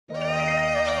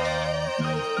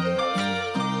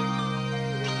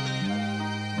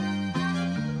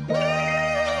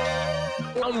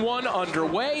round one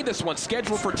underway. This one's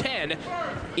scheduled for 10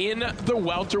 in the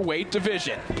welterweight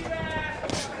division.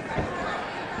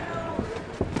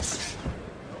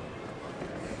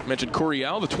 I mentioned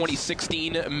Curiel, the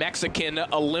 2016 Mexican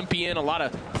Olympian. A lot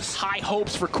of high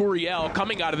hopes for Curiel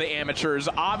coming out of the amateurs,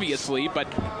 obviously, but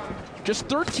just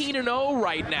 13-0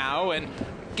 right now. And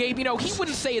Gabe, you know, he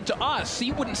wouldn't say it to us.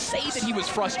 He wouldn't say that he was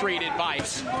frustrated by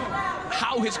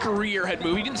how his career had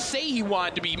moved. He didn't say he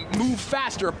wanted to be moved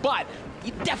faster, but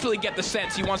you definitely get the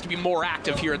sense he wants to be more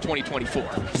active here in 2024.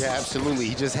 Yeah, absolutely.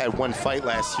 He just had one fight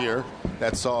last year,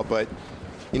 that's all. But,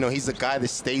 you know, he's a guy that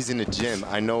stays in the gym.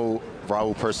 I know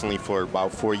Raul personally for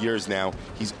about 4 years now.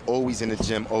 He's always in the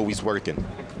gym, always working.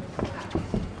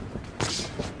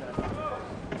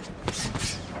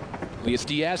 Elias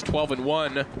Diaz,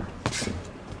 12-1.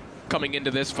 Coming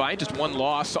into this fight, just one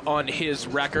loss on his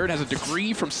record, has a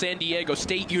degree from San Diego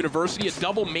State University, a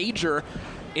double major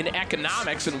in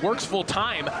economics, and works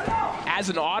full-time as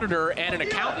an auditor and an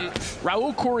accountant.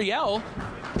 Raul Curiel,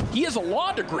 he has a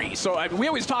law degree, so we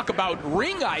always talk about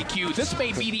ring IQ. This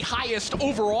may be the highest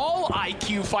overall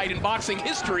IQ fight in boxing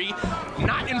history,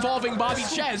 not involving Bobby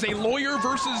Chez, a lawyer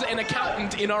versus an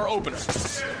accountant in our opener.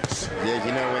 Yeah,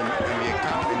 you know, and the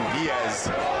accountant Diaz,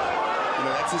 you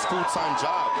know, that's his full-time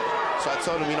job. So I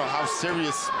told him, you know, how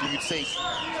serious do you take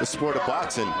the sport of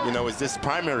boxing? You know, is this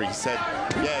primary? He said,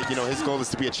 yeah, you know, his goal is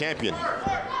to be a champion.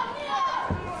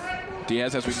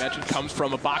 Diaz, as we mentioned, comes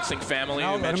from a boxing family.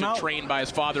 We mentioned trained by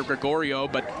his father, Gregorio,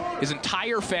 but his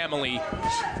entire family,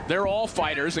 they're all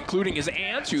fighters, including his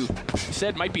aunt, who he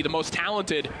said might be the most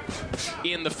talented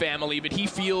in the family, but he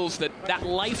feels that that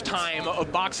lifetime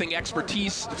of boxing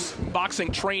expertise, boxing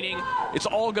training, it's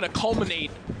all going to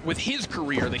culminate with his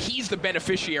career, that he's the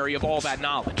beneficiary of all that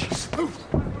knowledge.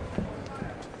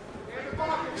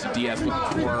 So Diaz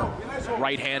looking for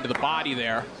right hand to the body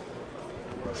there.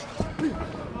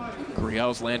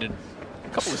 Curiel's landed a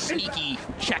couple of sneaky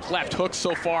check left hooks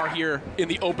so far here in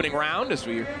the opening round as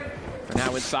we are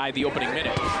now inside the opening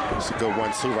minute. It's a good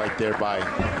 1-2 right there by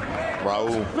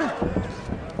Raul.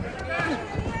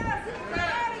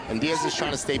 And Diaz is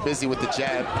trying to stay busy with the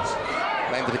jab.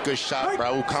 Landed a good shot.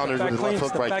 Raul countered with his left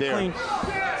hook right there.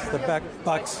 It's the back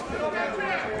box.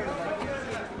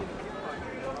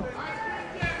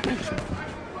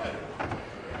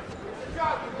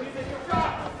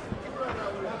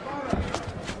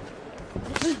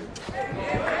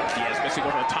 Diaz missing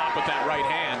over the top with that right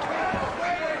hand.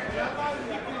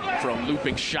 For a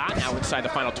looping shot now inside the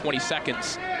final 20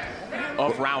 seconds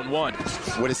of round one.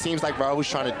 What it seems like Raul's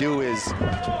trying to do is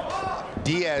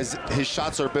Diaz, his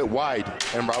shots are a bit wide,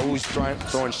 and Raul's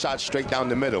throwing shots straight down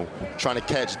the middle, trying to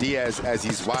catch Diaz as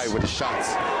he's wide with his shots.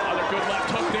 Another good left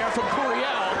hook there from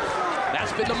Curiel.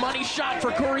 That's been the money shot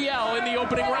for Curiel in the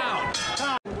opening round.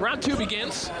 Round two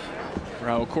begins.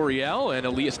 Raul Curiel and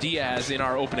Elias Diaz in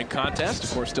our opening contest.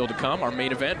 Of course, still to come, our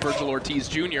main event, Virgil Ortiz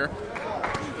Jr.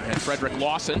 and Frederick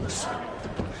Lawson.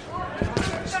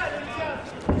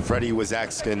 Freddie was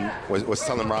asking, was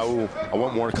telling Raul, I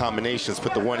want more combinations.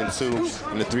 Put the 1 and 2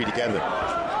 and the 3 together.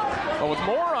 Well, with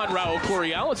more on Raul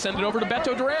Curiel, let's send it over to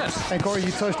Beto Duran. And Corey, you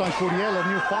touched on Curiel,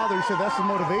 a new father. He said that's the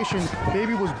motivation.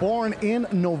 Baby was born in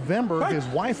November. His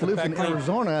wife lives in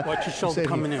Arizona. Watch your shoulder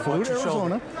coming in. Flew to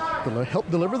Arizona to help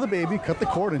deliver the baby, cut the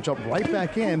cord, and jump right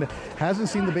back in. Hasn't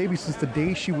seen the baby since the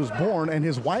day she was born, and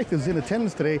his wife is in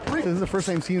attendance today. This is the first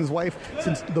time he's seen his wife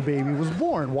since the baby was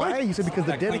born. Why? He said because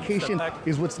the dedication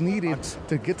is what's needed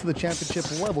to get to the championship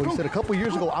level. He said a couple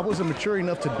years ago, I wasn't mature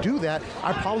enough to do that.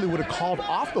 I probably would have called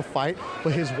off the fight,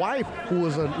 but his wife, who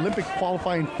was an Olympic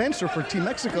qualifying fencer for Team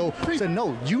Mexico, said,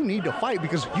 no, you need to fight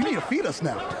because you need to feed us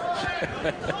now.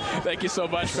 Thank you so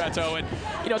much, Beto. And,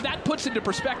 you know, that puts into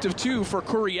perspective, too, for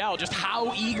Curiel, just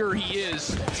how eager he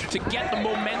is to get the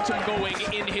momentum going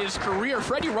in his career.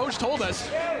 Freddie Roach told us,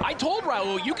 I told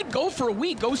Raul, you could go for a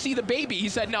week, go see the baby. He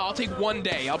said, no, I'll take 1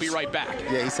 day. I'll be right back.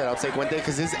 Yeah, he said, I'll take 1 day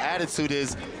because his attitude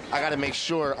is, I got to make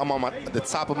sure I'm on the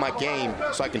top of my game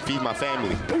so I can feed my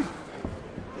family.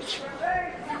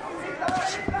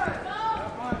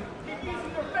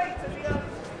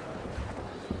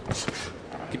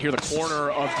 You can hear the corner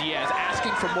of Diaz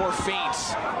asking for more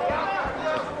feints.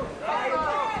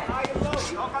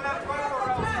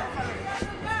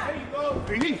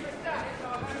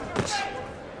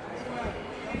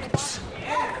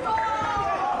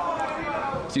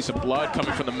 See some blood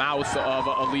coming from the mouth of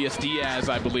Elias Diaz,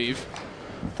 I believe.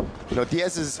 You know,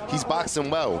 Diaz he's boxing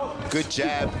well. Good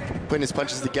jab, putting his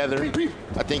punches together.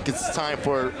 I think it's time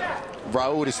for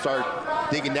Raul to start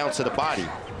digging down to the body.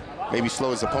 Maybe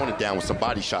slow his opponent down with some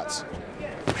body shots.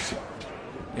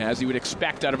 As you would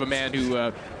expect out of a man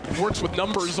who works with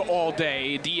numbers all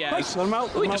day, Diaz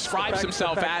really describes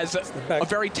himself as a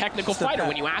very technical fighter.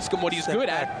 When you ask him what he's good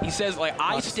at, he says, like,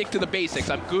 I stick to the basics.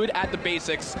 I'm good at the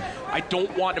basics. I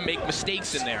don't want to make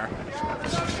mistakes in there.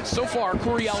 So far,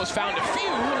 Curiel has found a few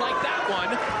like that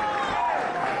one,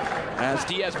 as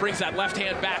Diaz brings that left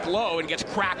hand back low and gets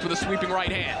cracked with a sweeping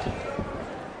right hand.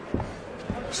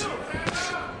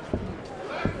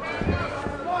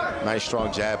 Nice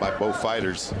strong jab by both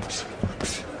fighters.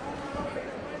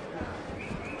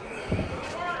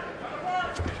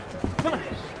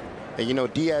 And you know,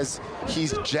 Diaz,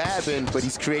 he's jabbing, but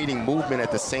he's creating movement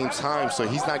at the same time, so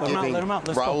he's not giving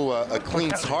Raul a clean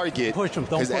target,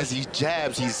 because as he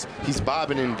jabs, he's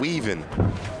bobbing and weaving.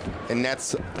 And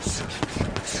that's...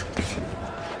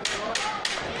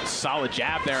 Solid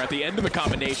jab there at the end of the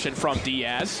combination from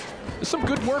Diaz. Some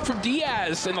good work from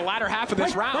Diaz in the latter half of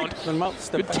this round.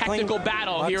 Good technical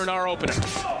battle here in our opener.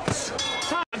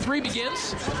 Round 3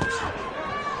 begins.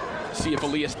 See if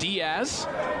Elias Diaz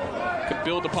could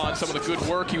build upon some of the good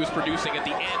work he was producing at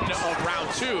the end of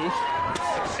round 2.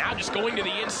 Now just going to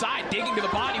the inside, digging to the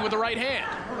body with the right hand.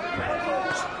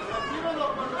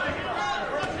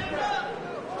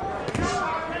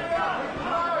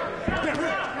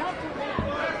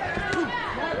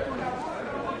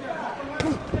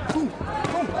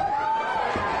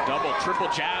 Triple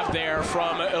jab there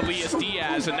from Elias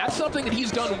Diaz, and that's something that he's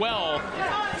done well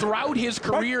throughout his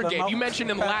career game. You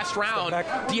mentioned in the last round,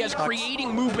 Diaz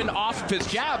creating movement off of his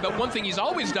jab, but one thing he's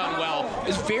always done well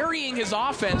is varying his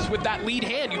offense with that lead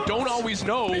hand. You don't always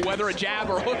know whether a jab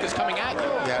or hook is coming at you.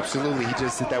 Yeah, absolutely. He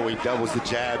just did that where he doubles the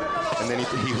jab, and then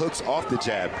he hooks off the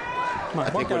jab. I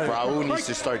think what Raul needs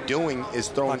to start doing is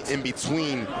throwing in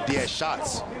between Diaz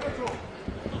shots.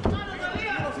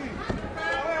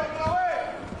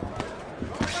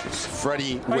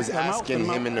 Freddie was asking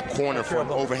him in the corner for an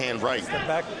overhand right.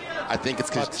 I think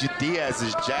it's because Diaz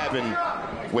is jabbing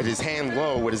with his hand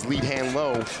low, with his lead hand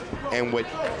low, and what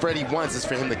Freddie wants is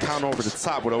for him to counter over the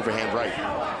top with overhand right.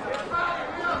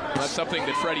 That's something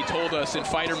that Freddie told us in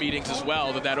fighter meetings as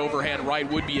well, that overhand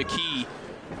right would be a key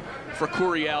for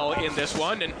Curiel in this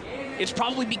one, and it's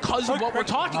probably because of what we're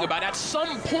talking about. At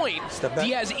some point,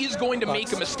 Diaz is going to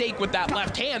make a mistake with that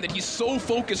left hand that he's so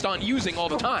focused on using all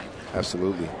the time.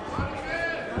 Absolutely.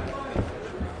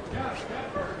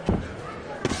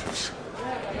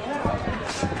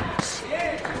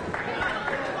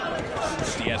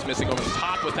 Diaz missing over the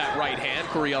top with that right hand.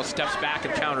 Curiel steps back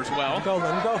and counters well. Let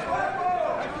him go.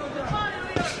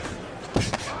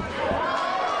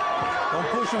 Don't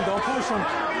push him, don't push him.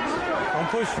 Don't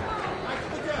push.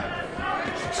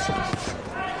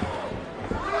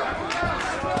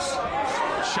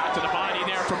 Shot to the body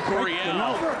there from Curiel.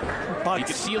 You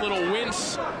can see a little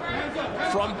wince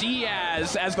from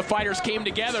Diaz as the fighters came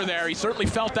together there. He certainly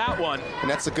felt that one. And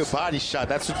that's a good body shot.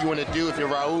 That's what you want to do if you're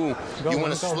Raul. You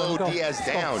want to slow Diaz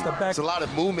down. There's a lot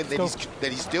of movement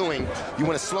that he's doing. You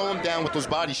want to slow him down with those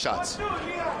body shots.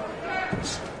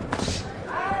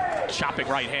 Chopping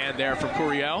right hand there from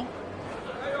Curiel.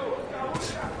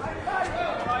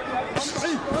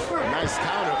 Nice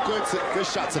counter. Good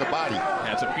shot to the body.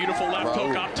 That's a beautiful left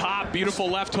hook up top. Beautiful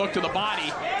left hook to the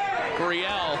body.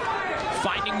 Curiel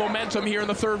finding momentum here in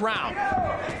the 3rd round.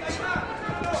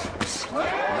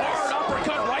 Hard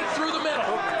uppercut right through the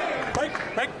middle.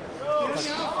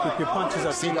 Keep your punches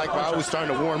up. Seems like Raul's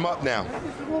starting to warm up now.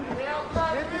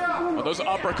 Well, those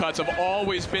uppercuts have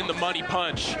always been the money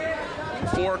punch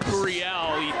for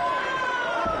Curiel. He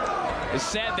has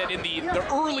said that in the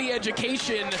early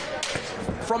education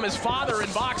from his father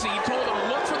in boxing, he told him,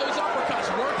 look for those uppercuts,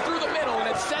 work through the middle, and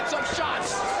it sets up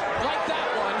shots like that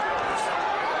one.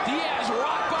 Diaz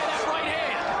rocked by that right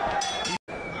hand.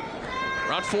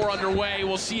 Round 4 underway.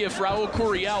 We'll see if Raul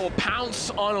Curiel will pounce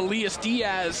on Elias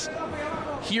Diaz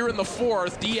here in the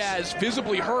 4th. Diaz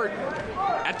visibly hurt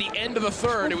at the end of the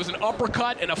 3rd. It was an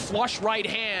uppercut and a flush right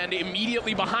hand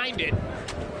immediately behind it.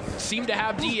 Seemed to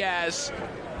have Diaz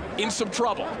in some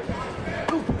trouble.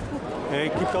 Hey,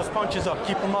 keep those punches up.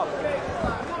 Keep them up.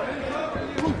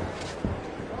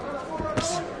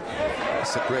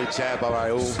 That's a great jab by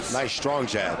Raul. Nice, strong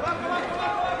jab.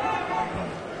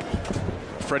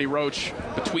 Freddie Roach,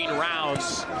 between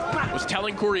rounds, was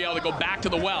telling Curiel to go back to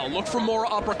the well. Look for more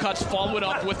uppercuts, follow it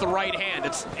up with the right hand.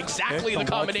 It's exactly the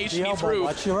combination he threw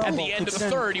at the end of the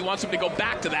 3rd. He wants him to go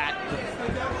back to that.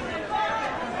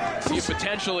 See if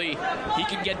potentially he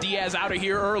can get Diaz out of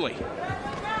here early.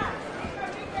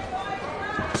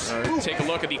 Take a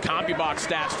look at the CompuBox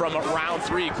stats from round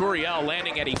 3. Curiel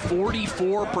landing at a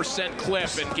 44% clip.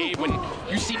 And Gabe, when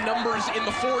you see numbers in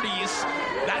the 40s,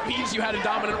 that means you had a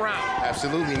dominant round.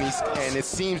 Absolutely, and it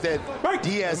seems that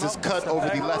Diaz is cut over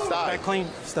the left eye. Back clean,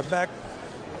 step back,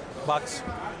 box.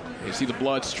 You see the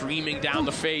blood streaming down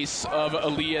the face of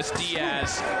Elias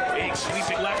Diaz. Big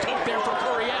sweeping left hook there for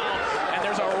Curiel. And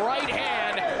there's a right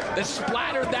hand that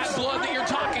splattered that blood that you're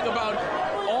talking about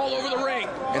all over the ring.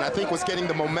 And I think what's getting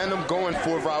the momentum going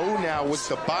for Raul now was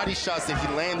the body shots that he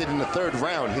landed in the 3rd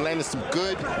round. He landed some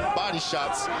good body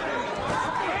shots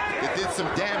that did some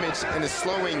damage and is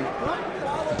slowing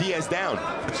Diaz down.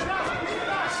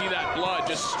 You see that blood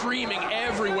just streaming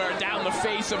everywhere down the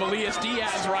face of Elias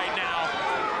Diaz right now.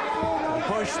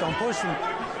 Don't push him.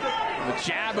 The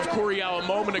jab of Curiel a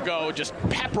moment ago just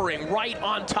peppering right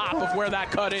on top of where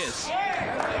that cut is.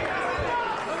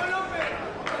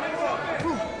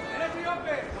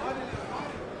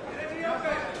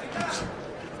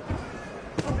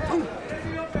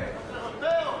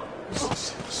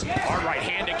 Hard right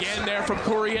hand again there from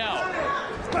Curiel.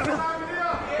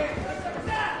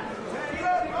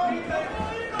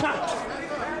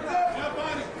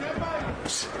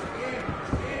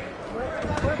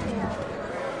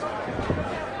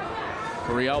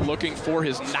 Curiel looking for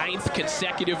his 9th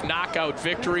consecutive knockout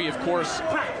victory. Of course,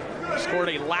 scored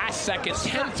a last-second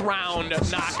 10th round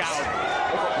knockout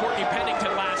over Courtney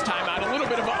Pennington last time out. A little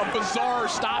bit of a bizarre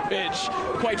stoppage,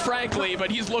 quite frankly, but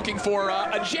he's looking for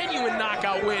a genuine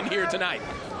knockout win here tonight.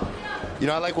 You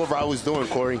know, I like what Raul's doing,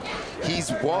 Corey.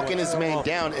 He's walking his man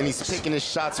down, and he's picking his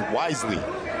shots wisely,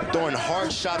 throwing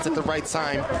hard shots at the right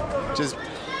time. Just,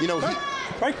 you know,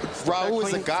 Raul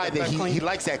is a guy that he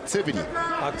likes activity,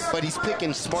 but he's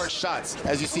picking smart shots,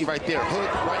 as you see right there.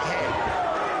 Hook, right hand.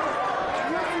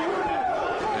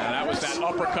 Yeah, that was that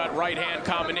uppercut right hand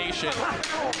combination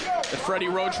that Freddie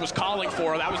Roach was calling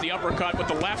for. That was the uppercut with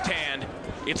the left hand.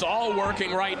 It's all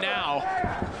working right now.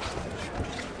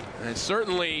 And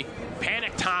certainly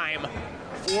panic time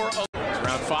for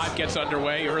round 5 gets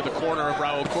underway. You heard the corner of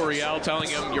Raul Curiel telling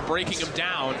him you're breaking him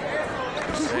down.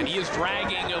 And he is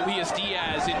dragging Elias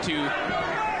Diaz into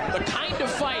the kind of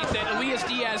fight that Elias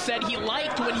Diaz said he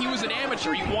liked when he was an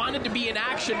amateur. He wanted to be an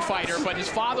action fighter, but his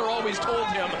father always told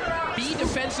him, be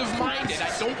defensive-minded.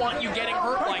 I don't want you getting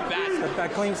hurt like that.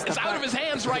 It's out of his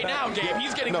hands right now, Gabe.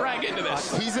 He's getting dragged into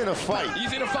this. He's in a fight.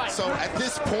 He's in a fight. So at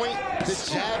this point, the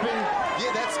jabbing,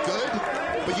 yeah, that's good,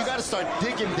 but you got to start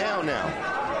digging down now.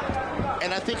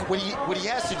 And I think what he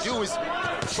has to do is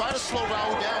try to slow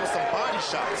Raul down with some body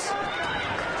shots.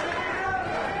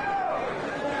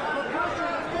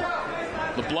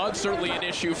 The blood's certainly an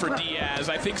issue for Diaz.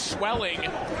 I think swelling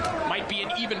might be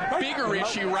an even bigger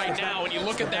issue right now. When you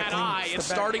look at that eye, it's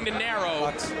starting to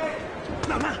narrow.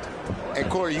 And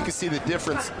Corey, you can see the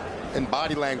difference in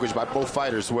body language by both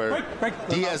fighters, where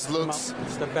Diaz looks,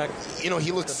 you know,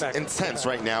 he looks intense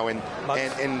right now, and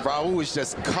Raul is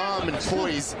just calm and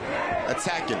poised,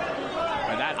 attacking.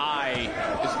 And that eye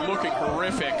is looking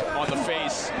horrific on the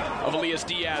face of Elias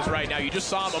Diaz right now. You just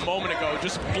saw him a moment ago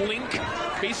just blink,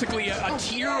 basically a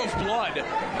tear of blood,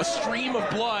 a stream of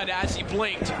blood as he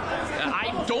blinked. And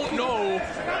I don't know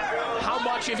how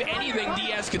much, if anything,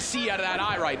 Diaz could see out of that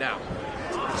eye right now.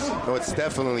 No, it's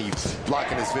definitely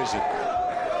blocking his vision.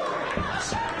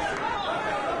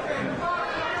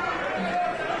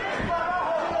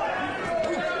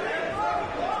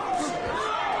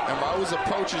 And Raul's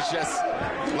approach is just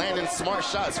landing smart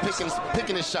shots,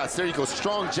 picking his shots. There you go,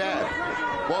 strong jab,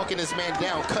 walking his man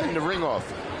down, cutting the ring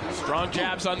off. Strong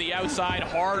jabs on the outside,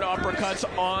 hard uppercuts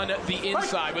on the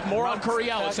inside. With more on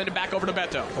Curiel, let's send it back over to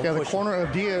Beto. Yeah, the corner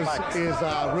of Diaz is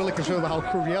really concerned about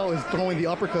how Curiel is throwing the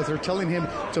uppercuts. They're telling him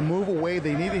to move away.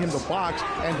 They needed him to box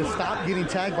and to stop getting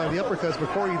tagged by the uppercuts. But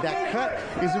Corey, that cut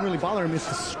isn't really bothering him. It's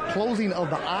the closing of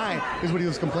the eye is what he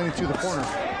was complaining to the corner.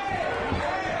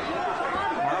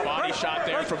 Body shot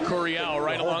there from Curiel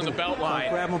right along the belt line.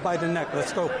 Grab him by the neck.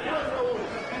 Let's go.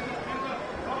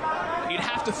 You'd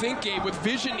have to think, Gabe, with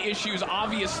vision issues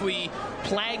obviously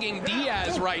plaguing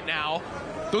Diaz right now,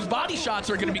 those body shots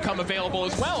are going to become available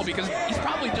as well, because he's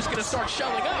probably just going to start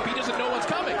shelling up. He doesn't know what's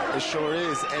coming. It sure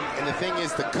is. And the thing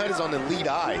is, the cut is on the lead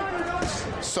eye.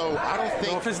 So I don't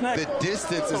think the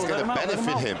distance is going to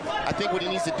benefit him. I think what he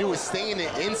needs to do is stay in the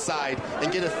inside and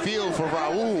get a feel for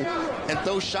Raul and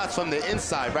throw shots from the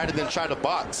inside rather than try to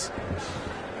box.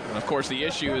 And of course, the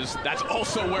issue is that's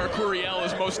also where Curiel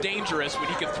is most dangerous, when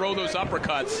he can throw those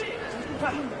uppercuts.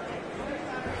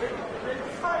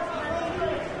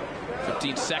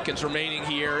 15 seconds remaining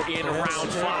here in round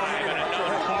 5, and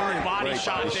another hard body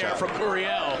shot there from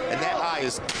Curiel. And that eye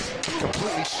is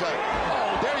completely shut.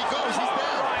 Oh, there he goes. He's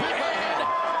down.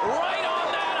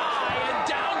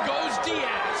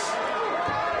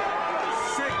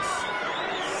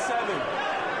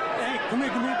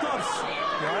 gloves.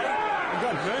 You all right?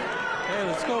 Good, good. Hey,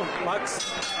 let's go, Max.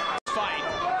 Fight.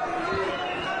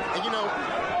 And you know,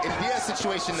 in Diaz's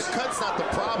situation, the cut's not the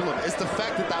problem. It's the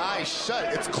fact that the eye's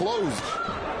shut. It's closed.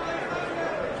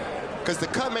 Because the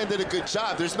cut man did a good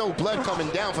job. There's no blood coming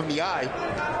down from the eye,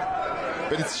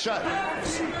 but it's shut.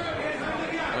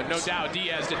 But no doubt,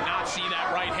 Diaz did not see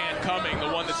that right hand coming, the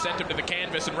one that sent him to the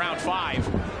canvas in round 5.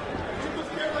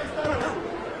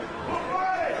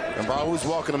 And Raul's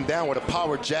walking him down with a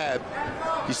power jab.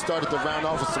 He started the round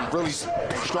off with some really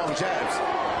strong jabs.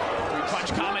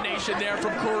 Punch combination there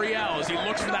from Curiel as he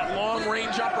looks for that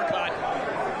long-range uppercut.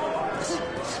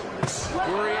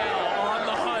 Curiel on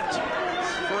the hunt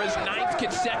for his 9th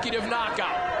consecutive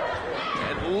knockout.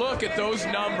 And look at those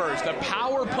numbers. The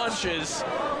power punches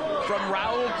from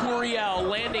Raul Curiel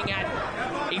landing at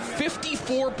a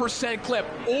 54% clip.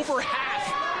 Over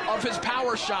half of his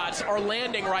power shots are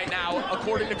landing right now,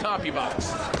 according to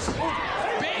CompuBox.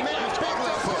 Big left hook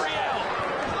from Curiel.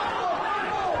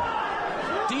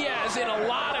 Diaz in a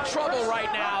lot of trouble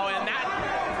right now, and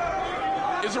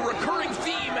that is a recurring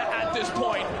theme at this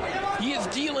point. He is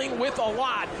dealing with a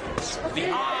lot.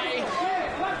 The eye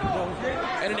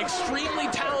and an extremely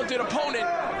talented opponent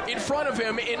in front of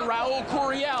him in Raul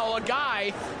Curiel, a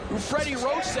guy who Freddie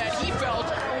Roach said he felt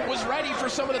was ready for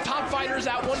some of the top fighters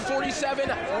at 147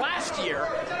 last year.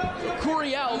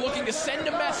 Curiel looking to send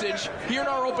a message here in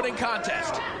our opening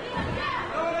contest.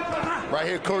 Right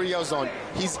here, Curiel's on.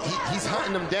 He's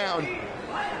hunting him down,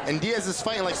 and Diaz is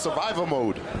fighting like survival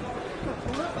mode.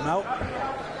 I'm out.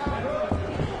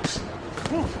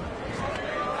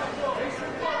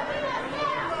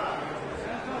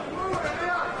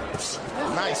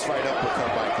 Nice right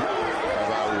uppercut by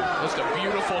Raul. Just a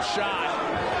beautiful shot.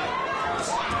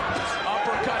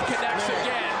 Uppercut connects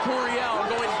again. Curiel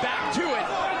going back to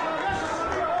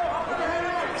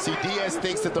it. See, Diaz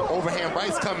thinks that the overhand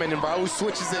right's coming, and Raul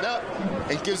switches it up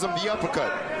and gives him the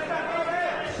uppercut.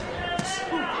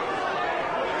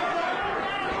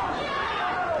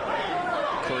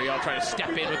 Curiel trying to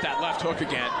step in with that left hook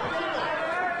again.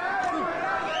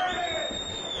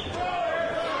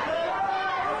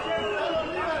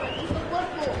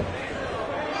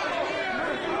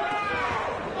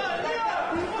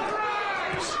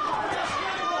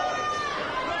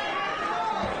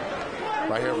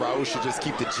 Right here, Raul should just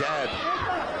keep the jab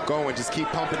going. Just keep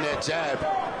pumping that jab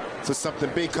so something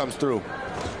big comes through.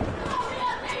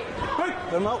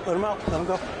 Let him out, let him out, let him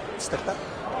go. Step back.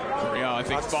 Curiel, I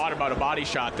think, thought about a body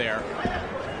shot there.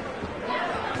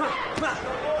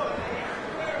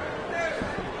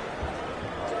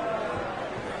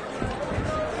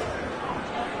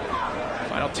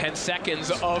 Final 10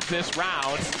 seconds of this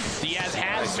round. Diaz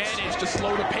has managed to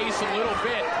slow the pace a little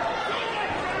bit.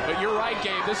 But you're right,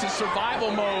 Gabe. This is survival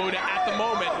mode at the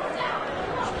moment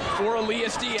for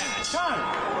Elias Diaz.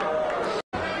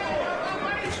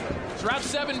 As round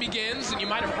 7 begins, and you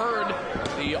might have heard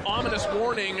the ominous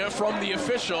warning from the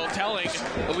official telling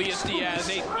Elias Diaz,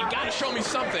 hey, you got to show me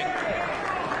something.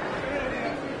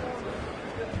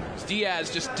 Diaz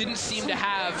just didn't seem to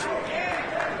have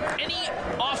any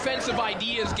offensive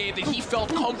ideas, Gabe, that he felt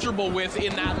comfortable with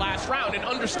in that last round. And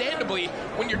understandably,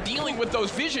 when you're dealing with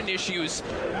those vision issues,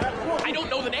 I don't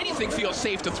know that anything feels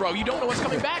safe to throw. You don't know what's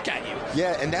coming back at you.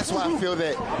 Yeah, and that's why I feel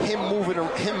that him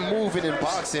moving in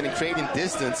boxing and creating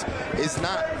distance is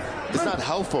not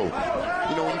helpful.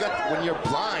 You know, when you're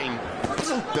blind,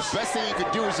 the best thing you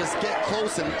could do is just get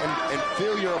close and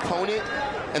feel your opponent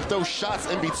and throw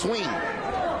shots in between.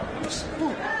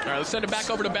 All right, let's send it back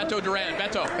over to Beto Duran.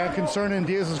 Beto. And concern in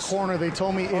Diaz's corner, they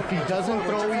told me if he doesn't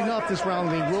throw enough this round,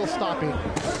 they will stop it.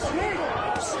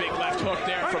 Big left hook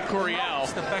there from Curiel.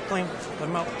 Step back clean. Let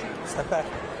him out. Step back.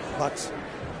 Box.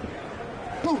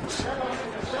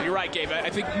 You're right, Gabe.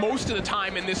 I think most of the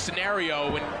time in this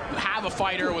scenario, when you have a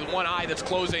fighter with one eye that's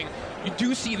closing, you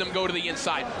do see them go to the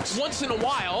inside. Once in a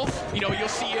while, you know, you'll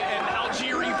see an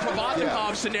Algiri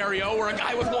Provodnikov scenario where a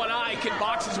guy with one eye can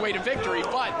box his way to victory.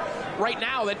 But right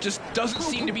now, that just doesn't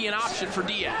seem to be an option for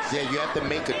Diaz. Yeah, you have to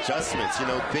make adjustments. You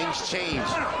know, things change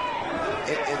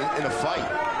in a fight.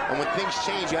 And when things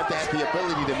change, you have to have the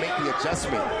ability to make the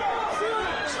adjustment.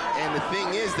 And the thing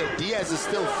is that Diaz is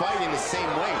still fighting the same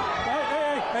way.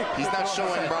 Hey. He's not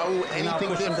showing Raul anything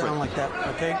push him different. down like that,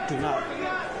 okay? Do not.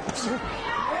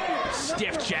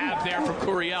 Stiff jab there from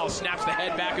Curiel. Snaps the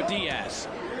head back of Diaz.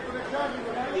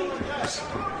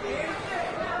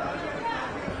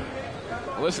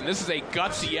 Listen, this is a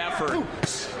gutsy effort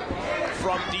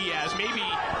from Diaz. Maybe,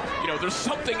 you know, there's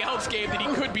something else, Gabe, that he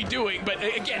could be doing. But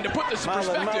again, to put this in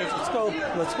perspective,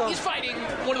 let's go. He's fighting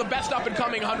one of the best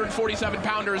up-and-coming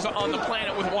 147-pounders on the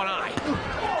planet with one eye.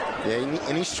 Yeah,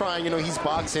 and he's trying, he's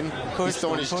boxing, he's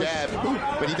throwing his jab,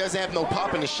 but he doesn't have no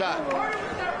pop in the shot.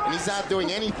 And he's not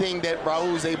doing anything that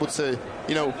Raul is able to,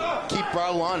 keep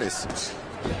Raul honest.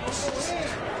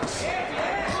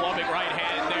 Clubbing right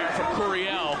hand there from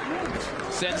Curiel.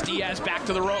 Sends Diaz back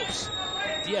to the ropes.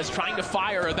 Diaz trying to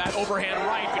fire that overhand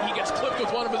right, but he gets clipped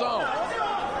with one of his own.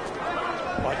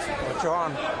 Watch your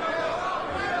arm.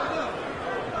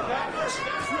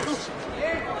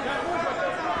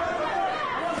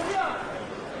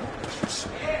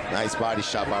 Nice body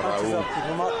shot by Raul.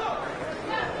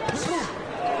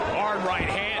 Hard right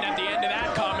hand at the end of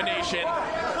that combination.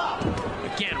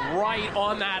 Again, right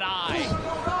on that eye.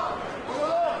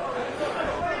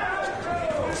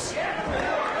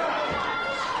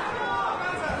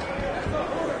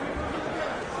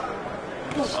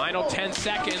 Final 10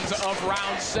 seconds of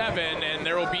round 7, and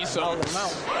there will be some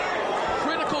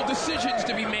critical decisions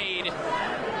to be made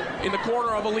in the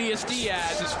corner of Elias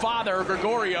Diaz, his father,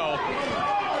 Gregorio.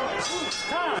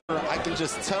 I can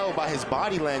just tell by his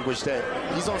body language that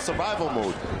he's on survival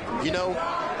mode.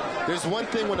 There's one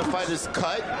thing when a fighter's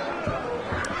cut,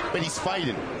 but he's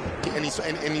fighting, and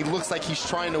he looks like he's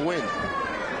trying to win.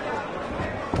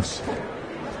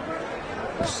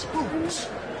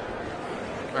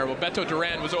 All right, well, Beto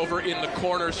Duran was over in the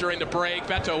corners during the break.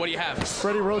 Beto, what do you have?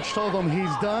 Freddie Roach told him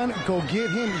he's done. Go get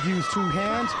him. Use 2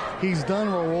 hands. He's done,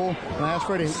 Raul. And I asked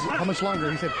Freddie how much longer.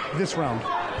 He said this round.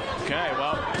 Okay,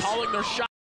 well, calling their shot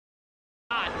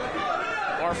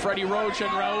are Freddie Roach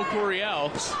and Raul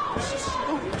Curiel.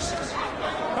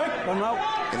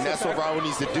 And that's what Raul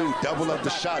needs to do. Double up the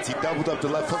shots. He doubled up the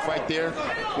left hook right there.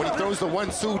 When he throws the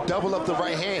 1-2, double up the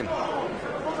right hand.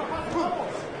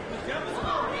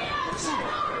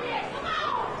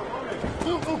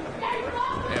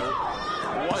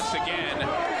 And once again,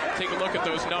 take a look at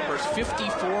those numbers.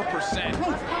 54%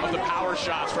 of the power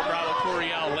shots from Raul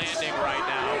Curiel landing right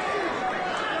now.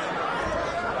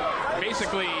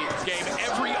 Basically, gave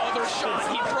every other